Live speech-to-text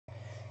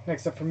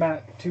Next up for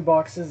Matt, 2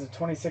 boxes of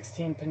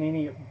 2016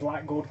 Panini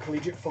Black Gold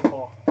Collegiate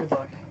Football. Good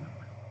luck.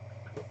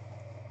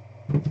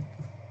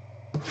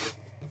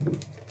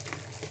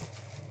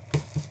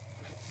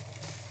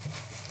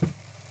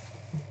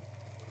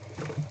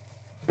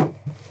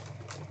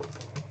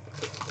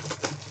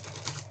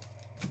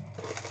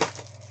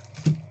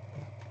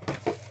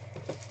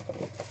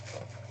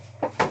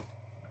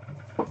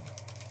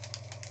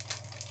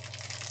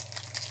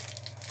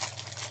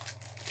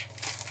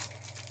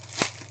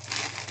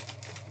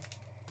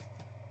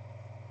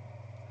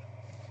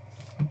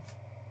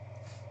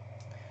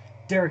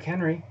 Derrick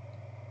Henry,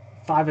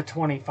 5 of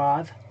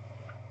 25.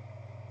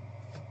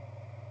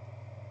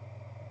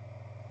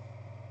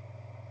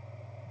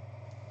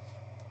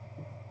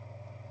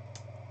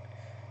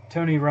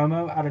 Tony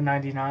Romo out of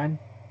 99.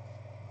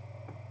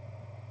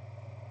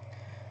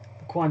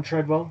 Laquan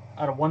Treadwell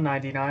out of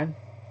 199.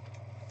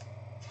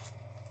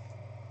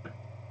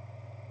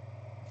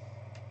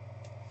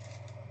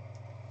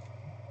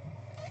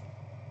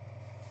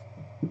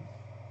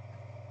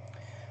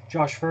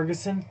 Josh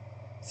Ferguson,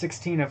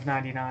 16 of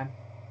 99.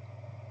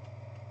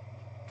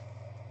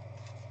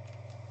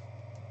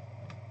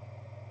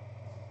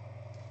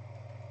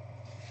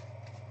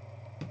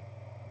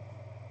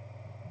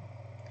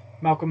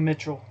 Malcolm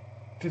Mitchell,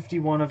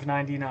 51 of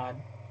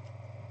 99.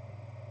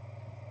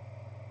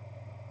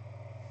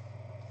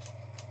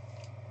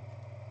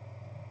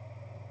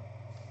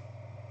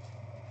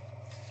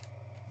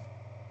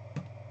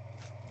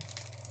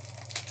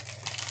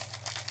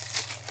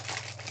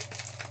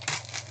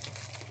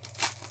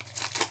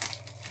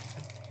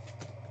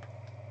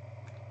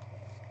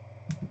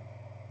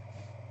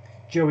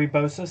 Joey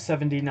Bosa,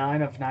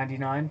 79 of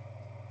 99.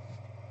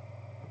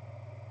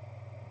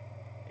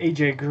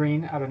 AJ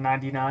Green out of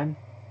 99.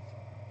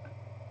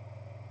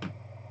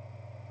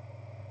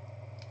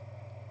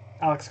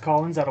 Alex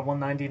Collins out of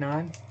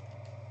 199.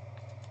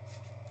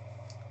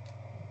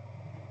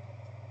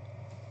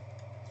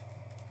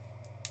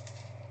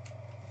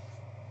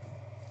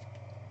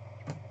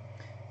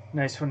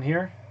 Nice one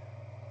here.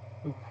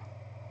 Ooh,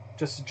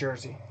 just a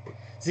jersey.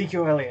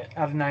 Ezekiel Elliott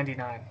out of 99.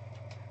 I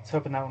was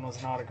hoping that one was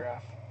an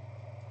autograph.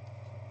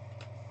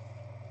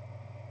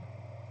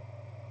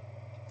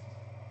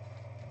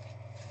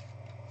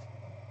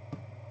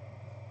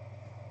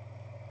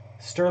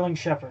 Sterling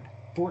Shepard,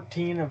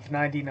 14 of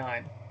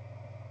 99.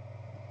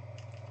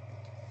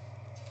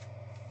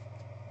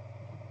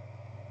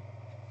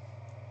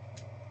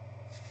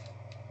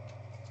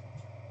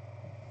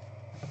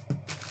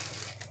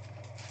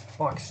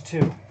 Box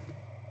 2.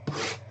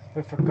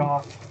 Look for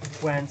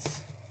Goff,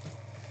 Wentz,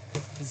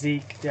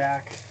 Zeke,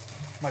 Dak,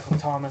 Michael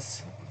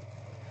Thomas.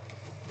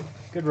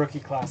 Good rookie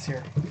class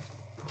here.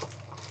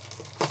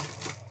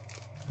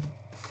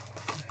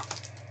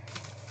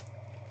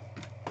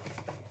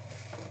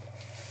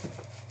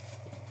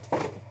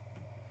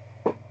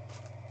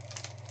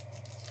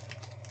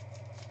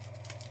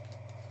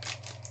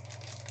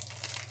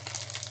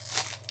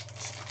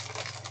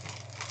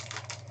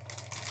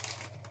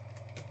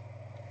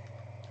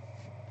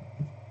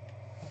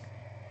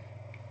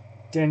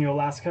 Daniel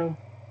Lasco,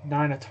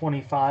 9 of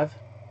 25.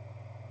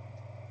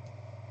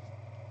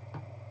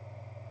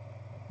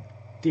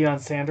 Deion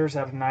Sanders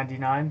out of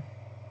 99.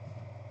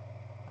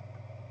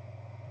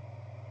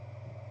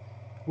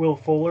 Will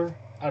Fuller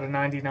out of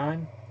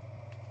 99.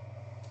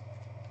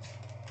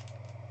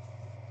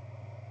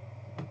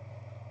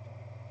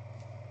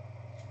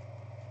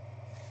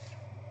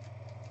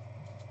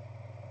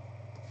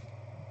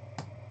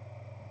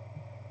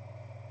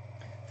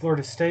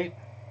 Florida State.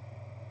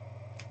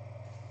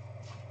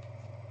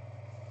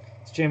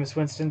 It's Jameis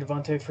Winston,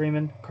 Devontae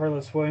Freeman,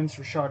 Carlos Williams,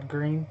 Rashad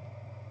Green.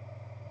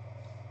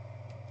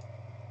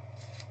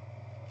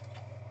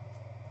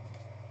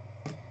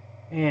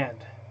 And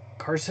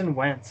Carson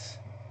Wentz,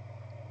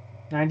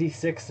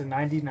 96 to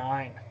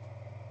 99.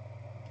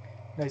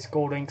 Nice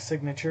gold ink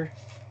signature.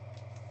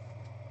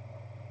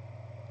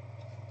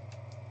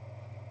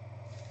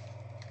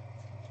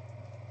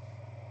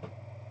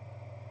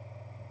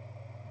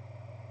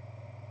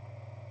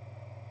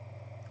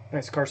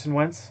 Nice Carson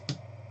Wentz.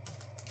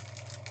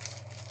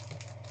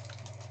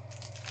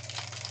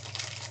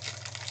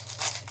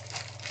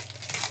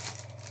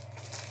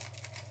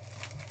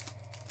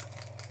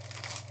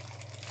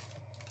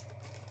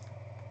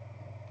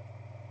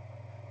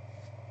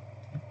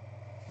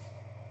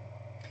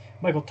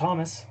 Michael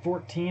Thomas,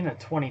 14 at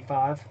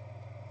 25.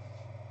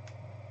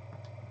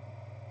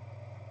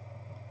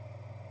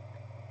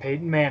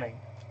 Peyton Manning,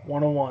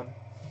 101.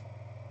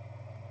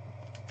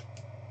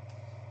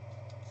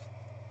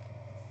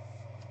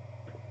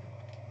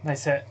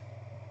 Nice hit.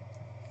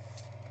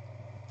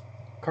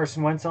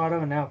 Carson Wentz auto,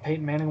 and now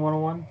Peyton Manning,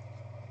 101.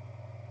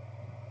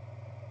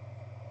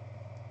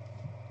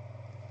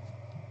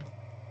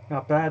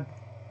 Not bad.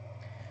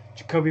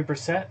 Jacoby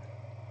Brissett,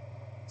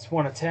 it's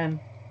 1 of 10.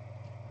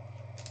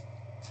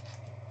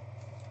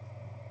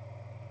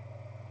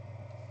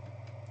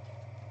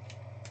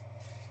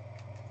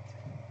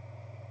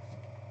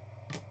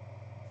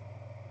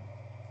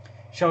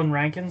 Sheldon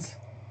Rankins,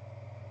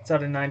 it's It's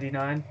out of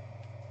 99.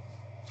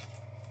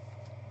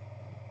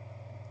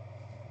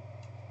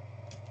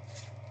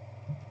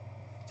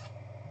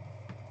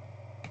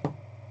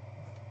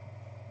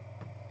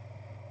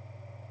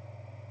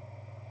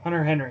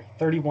 Hunter Henry,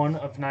 31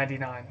 of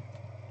 99.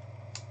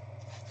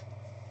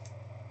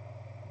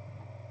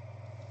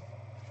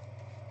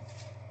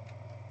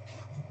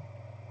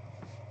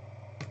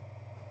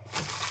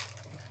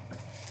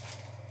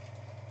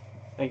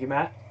 Thank you,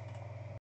 Matt.